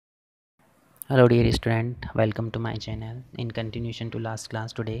Hello dear student, welcome to my channel. In continuation to last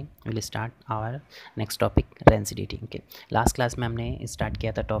class, today we will start our next topic rancidity. Okay, last class में हमने start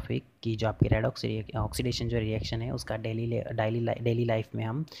किया था topic कि जो आपके redox oxidation जो reaction है उसका डेली लाइफ में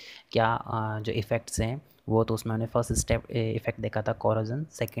हम क्या जो इफ़ेक्ट्स हैं वो तो उसमें हमने फर्स्ट स्टेप इफेक्ट देखा था कोरोजन,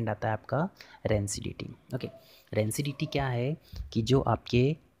 सेकंड आता है आपका रेंसिडिटी. ओके, रेंसिडिटी क्या है कि जो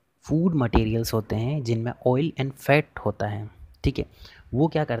आपके फूड मटेरियल्स होते हैं जिनमें ऑयल एंड फैट होता है, ठीक है, वो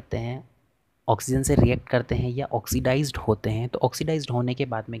क्या करते हैं, ऑक्सीजन से रिएक्ट करते हैं या ऑक्सीडाइज्ड होते हैं. तो ऑक्सीडाइज्ड होने के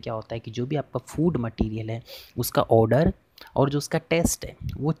बाद में क्या होता है कि जो भी आपका फूड मटेरियल है उसका ऑर्डर और जो उसका टेस्ट है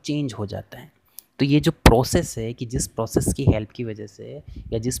वो चेंज हो जाता है. तो ये जो प्रोसेस है कि जिस प्रोसेस की हेल्प की वजह से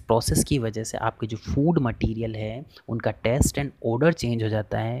या जिस प्रोसेस की वजह से आपके जो फूड मटेरियल है उनका टेस्ट एंड ऑर्डर चेंज हो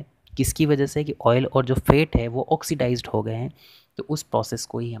जाता है, किसकी वजह से कि ऑयल और जो फैट है वो ऑक्सीडाइज्ड हो गए हैं. तो उस प्रोसेस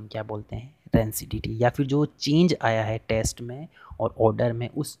को ही हम क्या बोलते हैं, रेंसिडिटी, या फिर जो चेंज आया है टेस्ट में और ऑर्डर में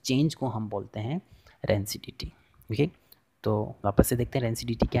उस चेंज को हम बोलते हैं रेंसिडिटी. ओके, तो वापस से देखते हैं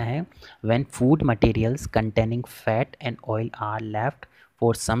रेंसिडिटी क्या है. When food materials containing fat and oil are left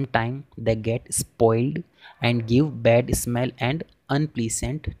for some time they get spoiled and give bad smell and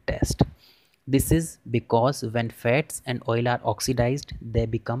unpleasant test. This is because when fats and oil are oxidized, they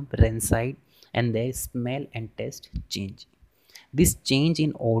become rancid and their smell and taste change. This change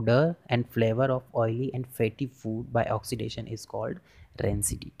in odor and flavor of oily and fatty food by oxidation is called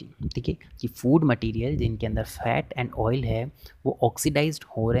rancidity. ठीक है, कि food material जिनके अंदर fat and oil है वो oxidised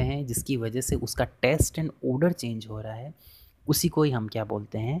हो रहे हैं जिसकी वजह से उसका टेस्ट एंड ओडर चेंज हो रहा है, उसी को ही हम क्या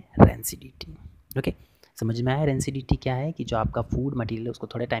बोलते हैं, रेंसिडिटी. ओके, समझ में आया रेंसिडिटी क्या है कि जो आपका फूड मटेरियल है उसको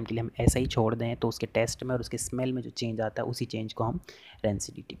थोड़े टाइम के लिए हम ऐसा ही छोड़ दें तो उसके टेस्ट में और उसके स्मेल में जो चेंज आता है उसी चेंज को हम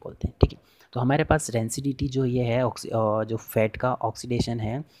रेंसिडिटी बोलते हैं. ठीक है, तो हमारे पास रेंसिडिटी जो ये है जो फैट का ऑक्सीडेशन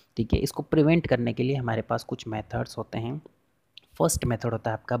है, ठीक है, इसको प्रिवेंट करने के लिए हमारे पास कुछ मेथड्स होते हैं. फर्स्ट मेथड होता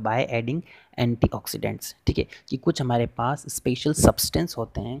है आपका बाय एडिंग एंटीऑक्सीडेंट्स. ठीक है, कि कुछ हमारे पास स्पेशल सब्सटेंस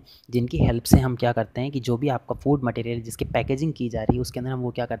होते हैं जिनकी हेल्प से हम क्या करते हैं कि जो भी आपका फूड मटेरियल जिसकी पैकेजिंग की जा रही है उसके अंदर हम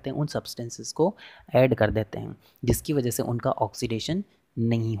वो क्या करते हैं, उन सब्सटेंसेस को ऐड कर देते हैं जिसकी वजह से उनका ऑक्सीडेशन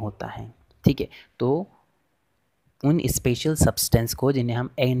नहीं होता है. ठीक है, तो उन स्पेशल सब्सटेंस को जिन्हें हम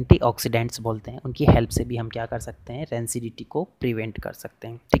एंटीऑक्सीडेंट्स बोलते हैं उनकी हेल्प से भी हम क्या कर सकते हैं, रेंसिडिटी को प्रिवेंट कर सकते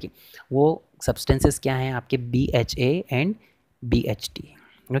हैं. ठीक है, वो सब्सटेंसेस क्या हैं आपके, BHA and BHT.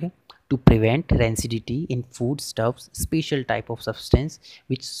 Okay, to prevent rancidity in foodstuffs, special type of substance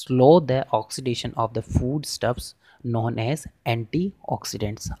which slow the oxidation of the foodstuffs known as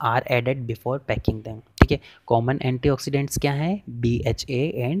antioxidants are added before packing them. ठीक है, कॉमन एंटीऑक्सीडेंट्स क्या हैं, BHA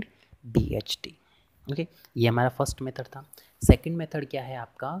and BHT. Okay, ये हमारा first method था. Second method क्या है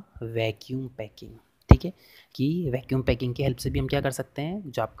आपका, वैक्यूम पैकिंग. ठीक है, कि वैक्यूम पैकिंग की हेल्प से भी हम क्या कर सकते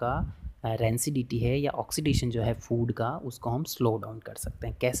हैं, जो आपका रेंसिडिटी है या ऑक्सीडेशन जो है फूड का उसको हम स्लो डाउन कर सकते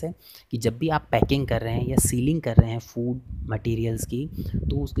हैं. कैसे, कि जब भी आप पैकिंग कर रहे हैं या सीलिंग कर रहे हैं फूड मटेरियल्स की,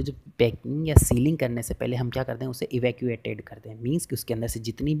 तो उसके जो पैकिंग या सीलिंग करने से पहले हम क्या करते हैं, उसे इवैक्यूएटेड करते हैं. मीन्स कि उसके अंदर से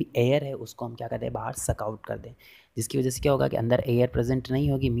जितनी भी एयर है उसको हम क्या करते हैं, बाहर सक आउट कर दें. जिसकी वजह से क्या होगा कि अंदर एयर प्रेजेंट नहीं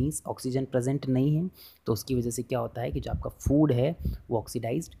होगी, मीन्स ऑक्सीजन प्रेजेंट नहीं है, तो उसकी वजह से क्या होता है कि जो आपका फूड है वो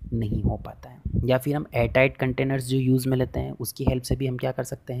ऑक्सीडाइज्ड नहीं हो पाता है. या फिर हम एयरटाइट कंटेनर्स जो यूज़ में लेते हैं उसकी हेल्प से भी हम क्या कर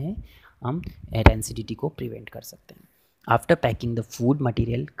सकते हैं, हम रेंसिडिटी को प्रिवेंट कर सकते हैं. After packing the food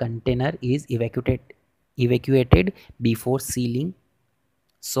material container is evacuated before ceiling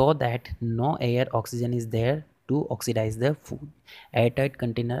so that no air oxygen is there to oxidize the food. Airtight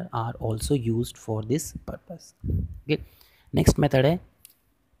container are also used for this purpose. Okay, next method है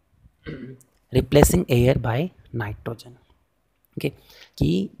replacing air by nitrogen. Okay,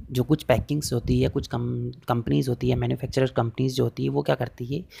 कि जो कुछ packings होती है, कुछ companies होती है, manufacturer companies जो होती है वो क्या करती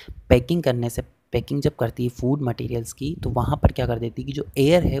है, पैकिंग करने से पैकिंग जब करती है फूड मटेरियल्स की तो वहाँ पर क्या कर देती है कि जो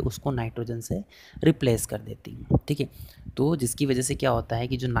एयर है उसको नाइट्रोजन से रिप्लेस कर देती है. ठीक है, तो जिसकी वजह से क्या होता है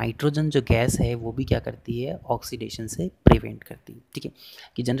कि जो नाइट्रोजन जो गैस है वो भी क्या करती है, ऑक्सीडेशन से प्रिवेंट करती है. ठीक है,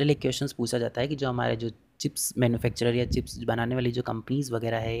 कि जनरली क्वेश्चंस पूछा जाता है कि जो हमारे जो चिप्स मैन्युफैक्चरर या चिप्स बनाने वाली जो कंपनीज़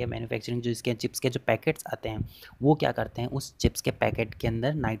वगैरह है या मैन्युफैक्चरिंग जो इसके चिप्स के जो पैकेट्स आते हैं वो क्या करते हैं, उस चिप्स के पैकेट के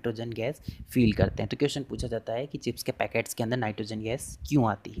अंदर नाइट्रोजन गैस फील करते हैं. तो क्वेश्चन पूछा जाता है कि चिप्स के पैकेट्स के अंदर नाइट्रोजन गैस क्यों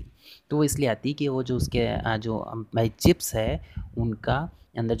आती है. तो वो इसलिए आती है कि वो जो उसके जो चिप्स है उनका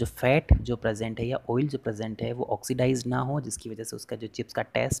अंदर जो फैट जो प्रेजेंट है या ऑयल जो प्रेजेंट है वो ऑक्सीडाइज ना हो, जिसकी वजह से उसका जो चिप्स का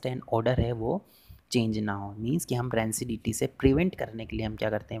टेस्ट एंड ऑर्डर है वो चेंज ना हो. मीन्स कि हम रेंसिडिटी से प्रिवेंट करने के लिए हम क्या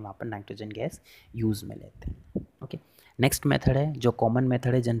करते हैं, वहाँ पर नाइट्रोजन गैस यूज़ में लेते हैं. ओके, नेक्स्ट मेथड है जो कॉमन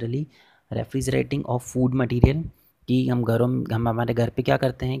मेथड है generally, refrigerating of food material. कि हम हमारे घर पे क्या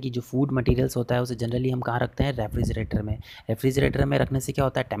करते हैं कि जो फूड मटेरियल्स होता है उसे जनरली हम कहाँ रखते हैं, रेफ्रिजरेटर में. रेफ्रिजरेटर में रखने से क्या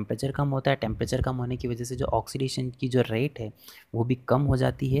होता है, टेम्परेचर कम होता है. टेम्परेचर कम होने की वजह से जो ऑक्सीडेशन की जो रेट है वो भी कम हो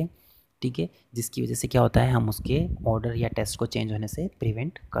जाती है. ठीक है, जिसकी वजह से क्या होता है, हम उसके ऑर्डर या टेस्ट को चेंज होने से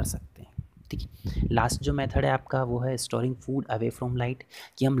प्रिवेंट कर सकते हैं। ठीक है, लास्ट जो मेथड है आपका वो है storing food away from light,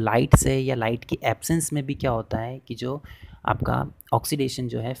 कि हम लाइट से या लाइट की एब्सेंस में भी क्या होता है कि जो आपका ऑक्सीडेशन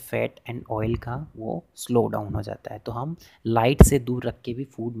जो है फैट एंड ऑयल का वो स्लो डाउन हो जाता है, तो हम लाइट से दूर रख के भी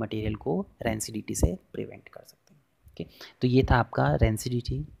फूड मटेरियल को रेंसिडिटी से प्रिवेंट कर सकते हैं। ओके, तो ये था आपका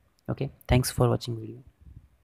rancidity. Okay, thanks for watching video.